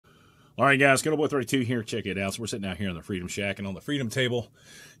All right, guys, Good Old Boy 32 here. Check it out. So we're sitting out here in the Freedom Shack, and on the Freedom table,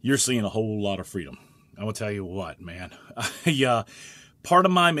 you're seeing a whole lot of freedom. I will tell you what, man. Part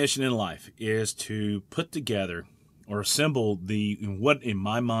of my mission in life is to put together or assemble what in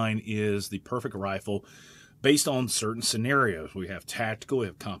my mind is the perfect rifle based on certain scenarios. We have tactical, we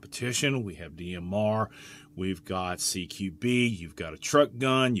have competition, we have DMR, we've got CQB, you've got a truck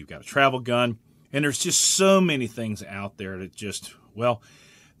gun, you've got a travel gun, and there's just so many things out there that just, well,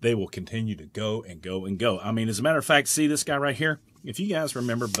 they will continue to go and go and go. I mean, as a matter of fact, see this guy right here? If you guys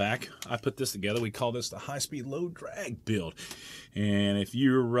remember back, I put this together. We call this the high-speed, low-drag build. And if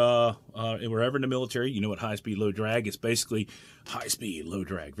you're were ever in the military, you know what high-speed, low-drag is. Basically, high-speed,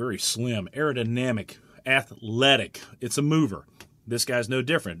 low-drag, very slim, aerodynamic, athletic. It's a mover. This guy's no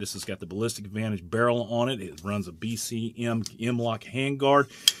different. This has got the ballistic advantage barrel on it. It runs a BCM M-lock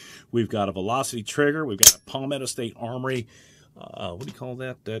handguard. We've got a velocity trigger. We've got a Palmetto State Armory. What do you call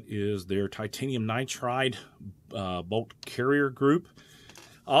that? That is their titanium nitride bolt carrier group.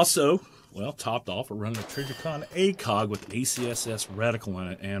 Also, well, topped off, we're running a Trijicon ACOG with ACSS reticle in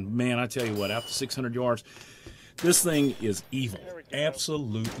it. And man, I tell you what, after 600 yards, this thing is evil.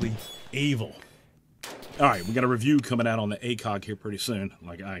 Absolutely evil. All right, we got a review coming out on the ACOG here pretty soon.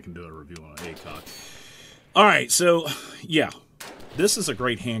 Like, I can do a review on an ACOG. All right, so, yeah. This is a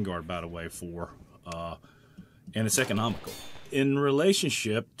great handguard, by the way, and it's economical in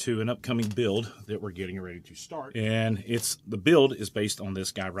relationship to an upcoming build that we're getting ready to start. And the build is based on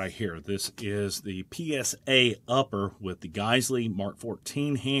this guy right here. This is the PSA upper with the Geisley Mark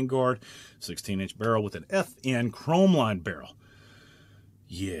 14 handguard, 16-inch barrel with an FN chrome line barrel.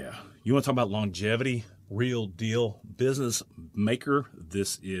 Yeah, you want to talk about longevity, real deal, business maker?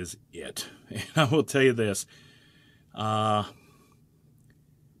 This is it. And I will tell you this.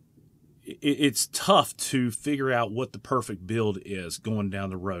 It's tough to figure out what the perfect build is going down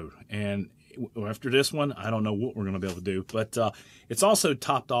the road. And after this one, I don't know what we're going to be able to do. But it's also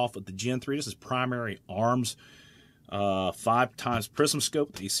topped off with the Gen 3. This is primary arms, 5x prism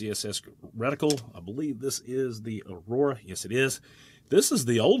scope, the ACSS reticle. I believe this is the Aurora. Yes, it is. This is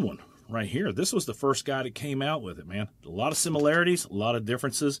the old one right here. This was the first guy that came out with it, man. A lot of similarities, a lot of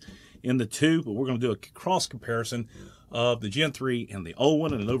differences in the two. But we're going to do a cross comparison of the Gen 3 and the old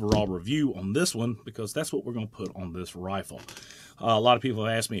one, and an overall review on this one, because that's what we're going to put on this rifle. A lot of people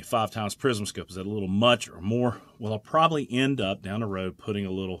have asked me, 5x prism scope, is that a little much or more? Well, I'll probably end up down the road putting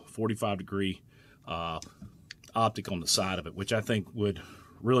a little 45-degree optic on the side of it, which I think would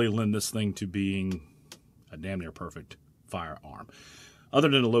really lend this thing to being a damn near perfect firearm. Other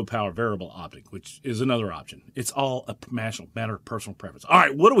than a low-power variable optic, which is another option. It's all a matter of personal preference. All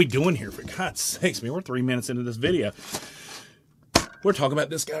right, what are we doing here? For God's sakes, man, we're 3 minutes into this video. We're talking about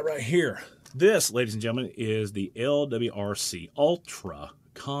this guy right here. This, ladies and gentlemen, is the LWRC Ultra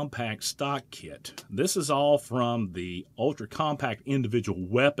Compact Stock Kit. This is all from the Ultra Compact Individual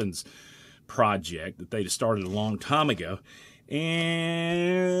Weapons project that they started a long time ago.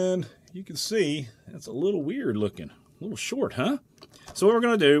 And you can see, that's a little weird looking. A little short, huh? So what we're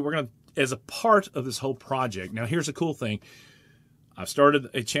going to do, we're going to, as a part of this whole project, now here's the cool thing. I've started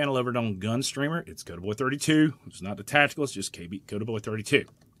a channel over on Gunstreamer. It's Good Old Boy 32. It's not the tactical, it's just KB Good Old Boy 32.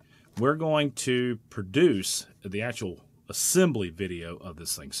 We're going to produce the actual assembly video of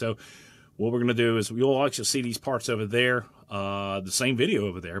this thing. So what we're going to do is you'll actually see these parts over there, the same video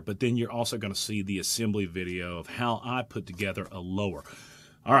over there, but then you're also going to see the assembly video of how I put together a lower.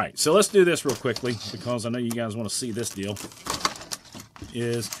 All right, so let's do this real quickly, because I know you guys want to see this deal.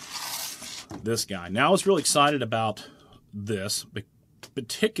 Is this guy. Now, I was really excited about this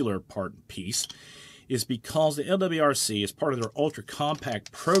particular piece is because the LWRC, as part of their Ultra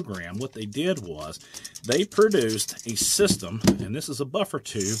Compact program, what they did was they produced a system, and this is a buffer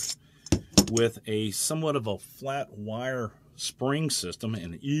tube with a somewhat of a flat wire spring system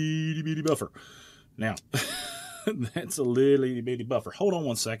and an itty-bitty buffer. Now, that's a little itty-bitty buffer. Hold on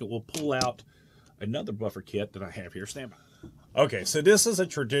one second. We'll pull out another buffer kit that I have here. Stand by. Okay, so this is a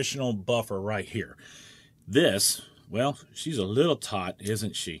traditional buffer right here. This, well, she's a little taut,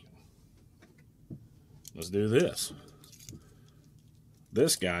 isn't she? Let's do this.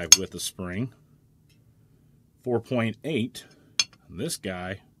 This guy with the spring, 4.8. This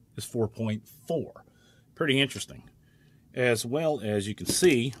guy is 4.4. Pretty interesting. As well as you can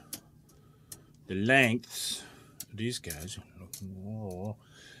see, the lengths, these guys,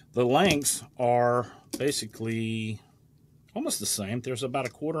 the lengths are basically almost the same. There's about a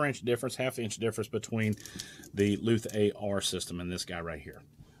 1/4 inch difference, 1/2 inch difference between the Luth AR system and this guy right here.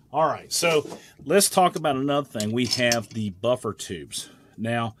 All right, so let's talk about another thing. We have the buffer tubes.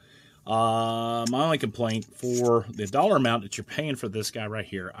 Now, My only complaint for the dollar amount that you're paying for this guy right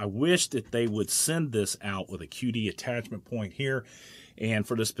here, I wish that they would send this out with a QD attachment point here. And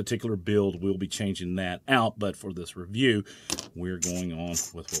for this particular build, we'll be changing that out. But for this review, we're going on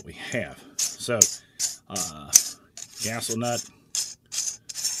with what we have. So, gasol nut.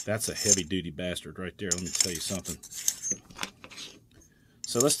 That's a heavy-duty bastard right there. Let me tell you something.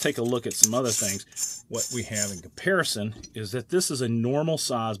 So let's take a look at some other things. What we have in comparison is that this is a normal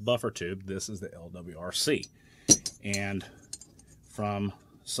size buffer tube. This is the LWRC. And from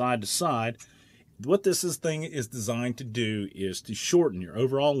side to side, what this thing is designed to do is to shorten your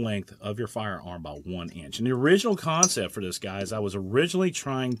overall length of your firearm by 1 inch. And the original concept for this, guys, I was originally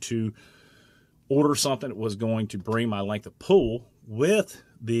trying to order something that was going to bring my length of pull with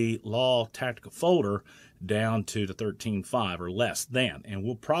the Law Tactical Folder down to the 13.5 or less than. And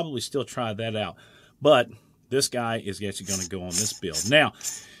we'll probably still try that out. But this guy is actually going to go on this build. Now,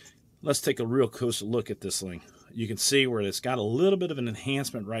 let's take a real closer look at this thing. You can see where it's got a little bit of an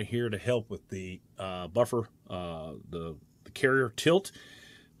enhancement right here to help with the buffer, the carrier tilt,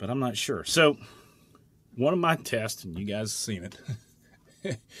 but I'm not sure. So one of my tests, and you guys have seen it,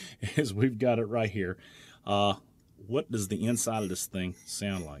 is we've got it right here. What does the inside of this thing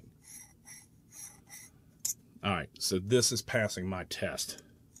sound like? All right, so this is passing my test.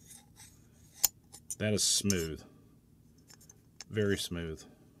 That is smooth. Very smooth.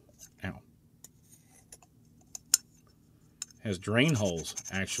 Ow. Has drain holes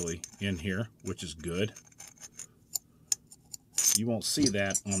actually in here, which is good. You won't see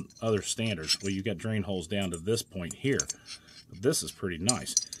that on other standards. Well, you got drain holes down to this point here. But this is pretty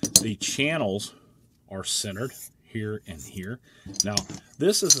nice. The channels are centered here and here. Now,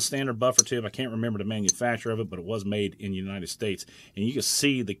 this is a standard buffer tube. I can't remember the manufacturer of it, but it was made in the United States. And you can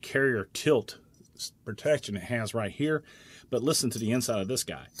see the carrier tilt protection it has right here. But listen to the inside of this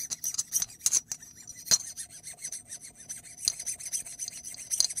guy.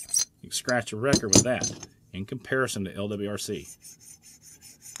 You can scratch a record with that in comparison to LWRC.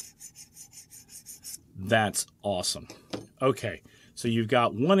 That's awesome. Okay, so you've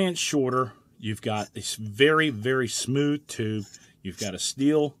got 1 inch shorter. You've got this very, very smooth tube. You've got a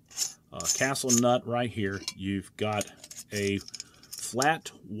steel castle nut right here. You've got a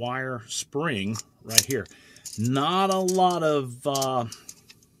flat wire spring right here. Not a lot of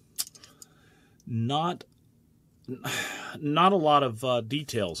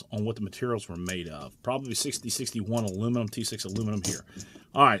details on what the materials were made of. Probably 6061 aluminum, T6 aluminum here.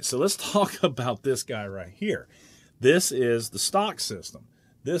 All right, so let's talk about this guy right here. This is the stock system.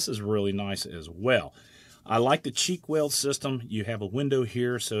 This is really nice as well. I like the cheek weld system. You have a window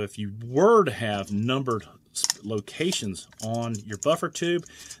here, so if you were to have numbered locations on your buffer tube,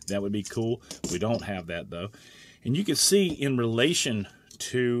 that would be cool. We don't have that though. And you can see in relation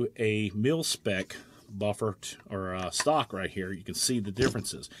to a mil spec buffer or stock right here, you can see the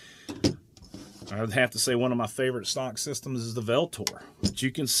differences. I'd have to say one of my favorite stock systems is the Veltor. But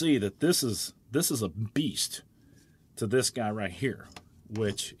you can see that this is a beast to this guy right here,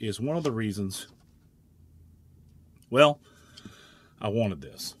 which is one of the reasons, well, I wanted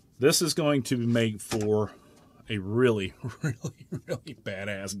this. This is going to make for a really, really, really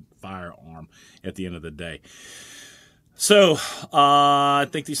badass firearm at the end of the day. So, I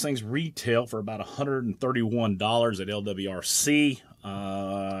think these things retail for about $131 at LWRC.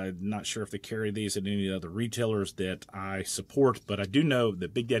 I'm not sure if they carry these at any other retailers that I support, but I do know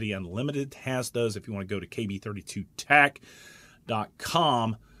that Big Daddy Unlimited has those. If you want to go to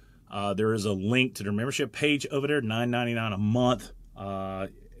kb32tac.com, there is a link to their membership page over there, $9.99 a month.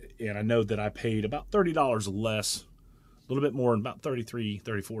 And I know that I paid about $30 less, a little bit more, about $33,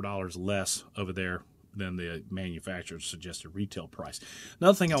 $34 less over there than the manufacturer's suggested retail price.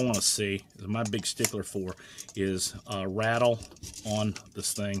 Another thing I want to see, is my big stickler for, is rattle on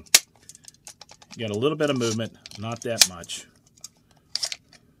this thing. You got a little bit of movement, not that much.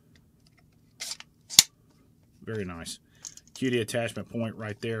 Very nice. QD attachment point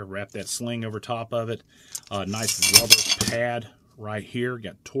right there. Wrap that sling over top of it. Nice rubber pad right here.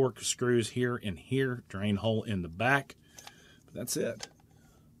 Got torque screws here and here. Drain hole in the back. But that's it,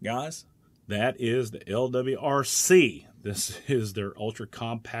 guys. That is the LWRC. This is their ultra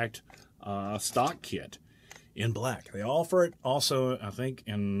compact stock kit in black. They offer it also, I think,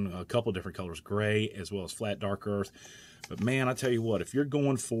 in a couple different colors, gray as well as flat dark earth. But man, I tell you what, if you're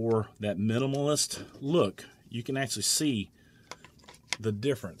going for that minimalist look, you can actually see the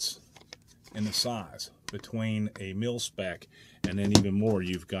difference in the size between a mil spec and then even more.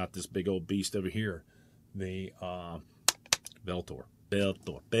 You've got this big old beast over here, the Veltor.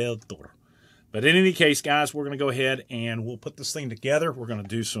 But in any case, guys, we're going to go ahead and we'll put this thing together. We're going to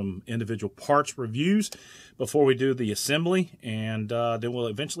do some individual parts reviews before we do the assembly, and then we'll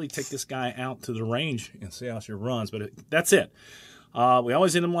eventually take this guy out to the range and see how she runs. But that's it. We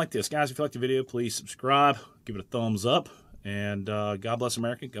always end them like this. Guys, if you like the video, please subscribe, give it a thumbs up, and God bless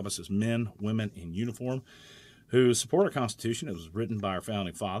America. God bless us men, women in uniform who support our Constitution. It was written by our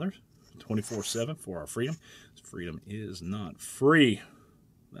founding fathers 24/7 for our freedom. Freedom is not free.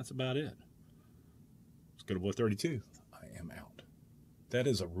 That's about it. Let's go to Boy 32. I am out. That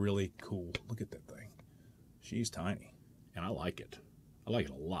is a really cool, look at that thing. She's tiny, and I like it. I like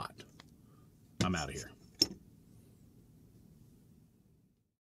it a lot. I'm out of here.